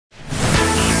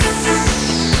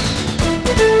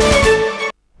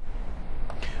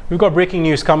We've got breaking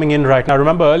news coming in right now.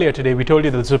 Remember earlier today we told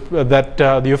you that,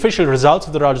 the official results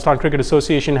of the Rajasthan Cricket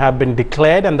Association have been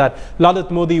declared and that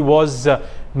Lalit Modi was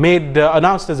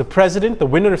announced as a president, the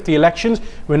winner of the elections.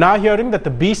 We're now hearing that the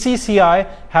BCCI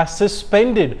has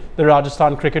suspended the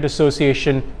Rajasthan Cricket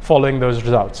Association following those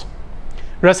results.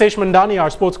 Rasesh Mandani, our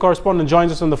sports correspondent,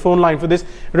 joins us on the phone line for this.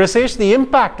 Rasesh, the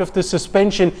impact of this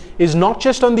suspension is not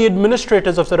just on the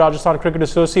administrators of the Rajasthan Cricket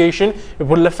Association, it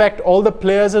will affect all the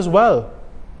players as well.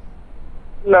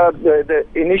 The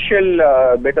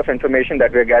initial bit of information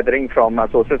that we're gathering from our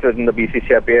sources in the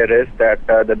BCCI is that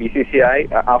the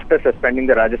BCCI, after suspending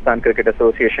the Rajasthan Cricket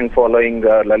Association following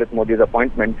Lalit Modi's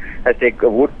appointment,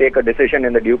 would take a decision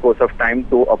in the due course of time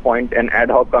to appoint an ad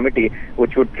hoc committee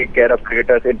which would take care of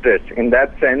cricketers' interests. In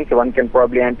that sense, one can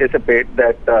probably anticipate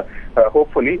that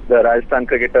hopefully the Rajasthan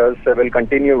cricketers will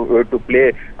continue to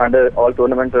play under all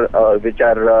tournaments which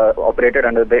are operated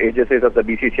under the agencies of the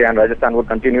BCCI, and Rajasthan would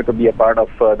continue to be a part of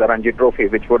the Ranji Trophy,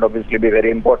 which would obviously be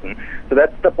very important. So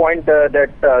that's the point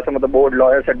that some of the board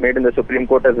lawyers had made in the Supreme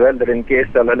Court as well, that in case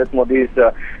Lalit Modi's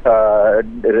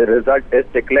result is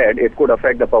declared, it could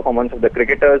affect the performance of the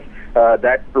cricketers.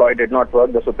 That ploy did not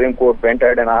work. The Supreme Court went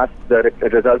ahead and asked the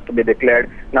results to be declared.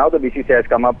 Now the BCCI has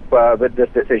come up with this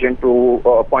decision to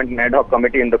appoint an ad hoc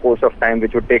committee in the course of time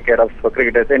which would take care of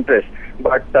cricketers' interests.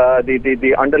 But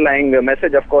the underlying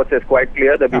message, of course, is quite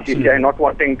clear. The BCCI not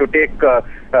wanting to take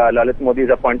Lalit Modi's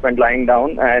appointment lying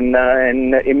down and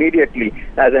immediately,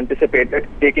 as anticipated,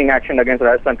 taking action against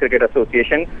Rajasthan Cricket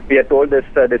Association. We are told this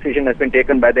decision has been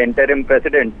taken by the interim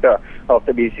president of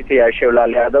the BCCI,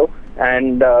 Shivlal Yadav,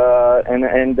 and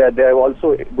they're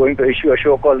also going to issue a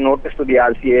show-cause notice to the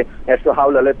RCA as to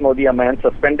how Lalit Modi, a man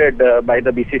suspended by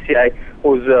the BCCI,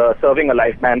 who's serving a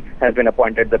life ban, has been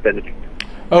appointed the president.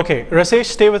 Okay, Rasesh,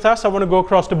 stay with us. I want to go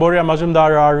across to Boria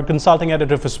Majumdar, our consulting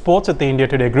editor for sports at the India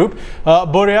Today Group.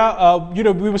 Boria,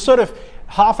 we were sort of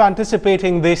half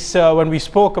anticipating this when we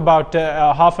spoke about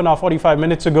half an hour, 45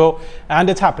 minutes ago, and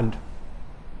it's happened.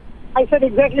 I said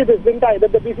exactly this, didn't I?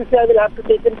 That the BCCI will have to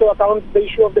take into account the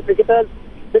issue of the cricketers,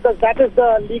 because that is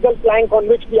the legal plank on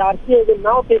which the RCA will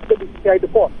now take the BCCI to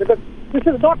court. Because this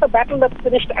is not a battle that's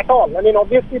finished at all. I mean,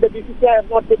 obviously the BCCI has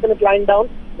not taken it lying down.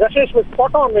 Rashesh was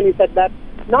spot on when he said that.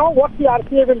 Now what the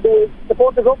RCA will do is, the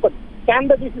court is open. Can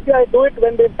the BCCI do it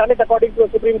when they've done it according to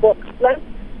a Supreme Court plan?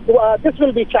 This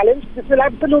will be challenged. This will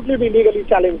absolutely be legally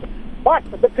challenged. But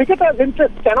the cricketers'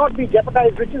 interests cannot be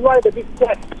jeopardized, which is why the BCCI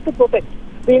has to protect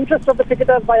the interests of the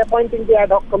cricketers by appointing the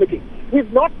ad hoc committee.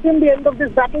 We've not seen the end of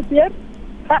this battle yet.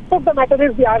 Fact of the matter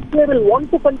is the RCA will want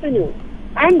to continue.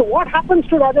 And what happens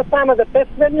to Rajasthan as a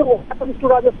test venue? What happens to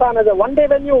Rajasthan as a one-day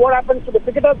venue? What happens to the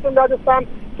cricketers from Rajasthan?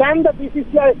 Can the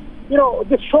BCCI,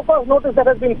 this show-cause notice that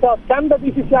has been served, can the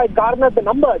BCCI garner the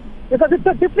numbers? Because it's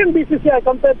a different BCCI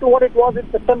compared to what it was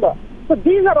in September. So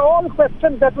these are all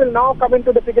questions that will now come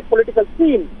into the cricket political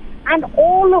scene. And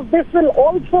all of this will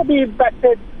also be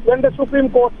impacted when the Supreme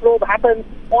Court probe happens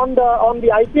on the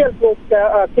IPL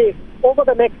probe case over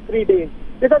the next 3 days.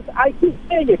 Because I keep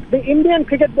saying it, the Indian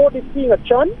Cricket Board is seeing a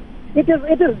churn. It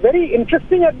is very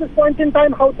interesting at this point in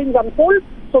time how things unfold.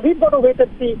 So we've got to wait and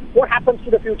see what happens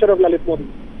to the future of Lalit Modi.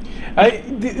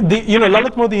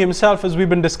 Lalit Modi himself, as we've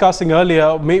been discussing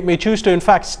earlier, may choose to in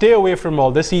fact stay away from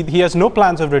all this. He has no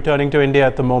plans of returning to India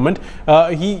at the moment.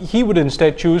 He would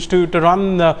instead choose to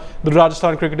run the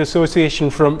Rajasthan Cricket Association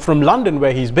from London,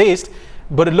 where he's based.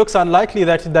 But it looks unlikely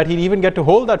that he'd even get to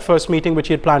hold that first meeting which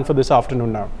he had planned for this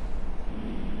afternoon now.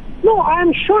 No, I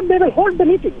am sure they will hold the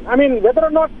meeting. I mean, whether or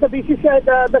not the BCCI,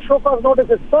 the show-cause notice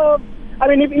is served, I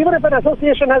mean, even if an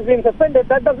association has been suspended,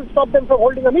 that doesn't stop them from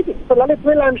holding a meeting. So Lalit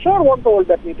will, I'm sure, want to hold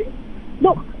that meeting.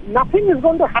 Look, nothing is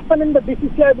going to happen in the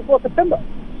BCCI before September.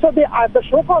 So the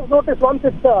show-cause notice, once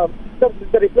it's served,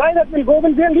 the reply that will go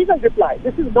will be a legal reply.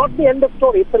 This is not the end of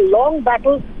story. It's a long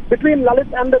battle between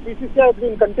Lalit and the BCCI. It's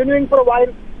been continuing for a while.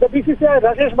 The BCCI,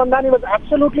 Rasesh Mandani was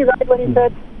absolutely right when he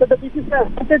said that the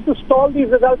BCCI wanted to stall these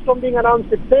results from being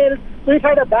announced. It failed. So it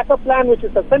had a backup plan, which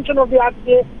is suspension of the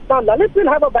RCA. Now Lalit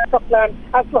will have a backup plan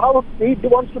as to how he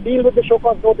wants to deal with the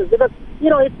show-cause notice. Because,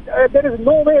 there is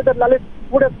no way that Lalit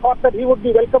would have thought that he would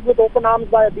be welcomed with open arms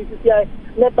by a BCCI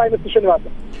led by Mr.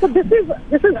 Srinivasan. So this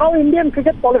is how Indian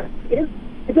cricket politics is.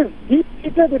 It is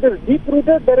deep-seated, it is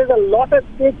deep-rooted. There is a lot at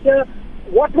stake here.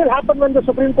 What will happen when the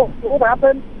Supreme Court probe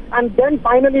happens, and then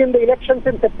finally in the elections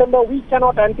in September, we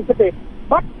cannot anticipate.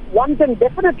 But one can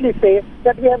definitely say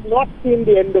that we have not seen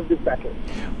the end of this battle.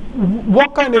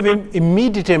 What kind of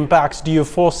immediate impacts do you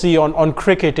foresee on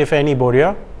cricket, if any,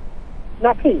 Boria?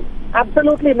 Nothing.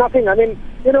 Absolutely nothing. I mean,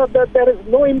 there is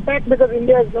no impact because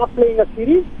India is not playing a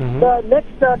series. The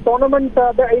next tournament,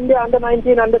 the India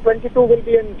under-19, under-22 will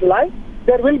be in July.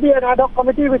 There will be an ad hoc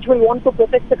committee which will want to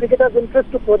protect the cricketers'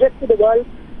 interest to project to the world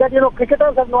that,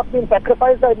 cricketers have not been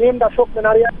sacrificed. I named Ashok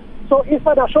Manaria. So if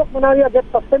an Ashok Manaria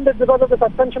gets suspended because of the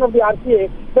suspension of the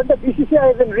RCA, then the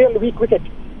BCCI is in real weak wicket.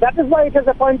 That is why it has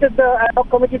appointed the ad hoc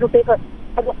committee to take a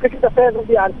cricket affairs of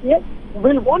the RCA.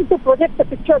 Will want to project the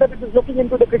picture that it is looking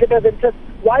into the cricketers' interest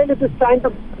while it is trying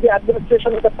to the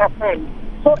administration with a tough hand.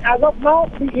 So as of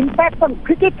now, the impact on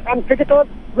cricket and cricketers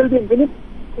will be minimal.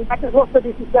 That is what the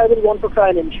BCCI will want to try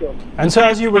and ensure. And so,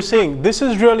 as you were saying, this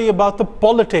is really about the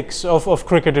politics of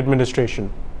cricket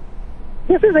administration.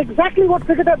 This is exactly what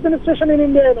cricket administration in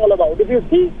India is all about. If you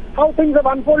see how things have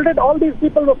unfolded, all these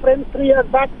people were friends 3 years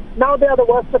back. Now they are the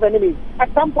worst of enemies.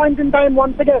 At some point in time,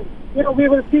 once again, we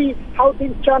will see how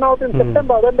things turn out in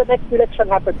September when the next election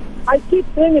happens. I keep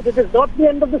saying it is not the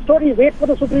end of the story. Wait for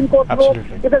the Supreme Court to go,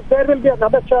 because there will be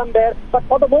another churn there. But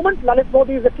for the moment, Lalit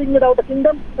Modi is a king without a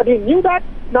kingdom. But he knew that.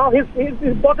 Now it's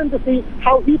important to see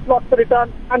how he plots the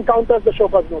return and counters the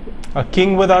Showcase notice. A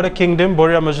king without a kingdom.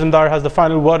 Boria Majumdar has the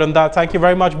final word on that. Thank you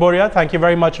very much, Boria. Thank you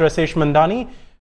very much, Rasesh Mandani.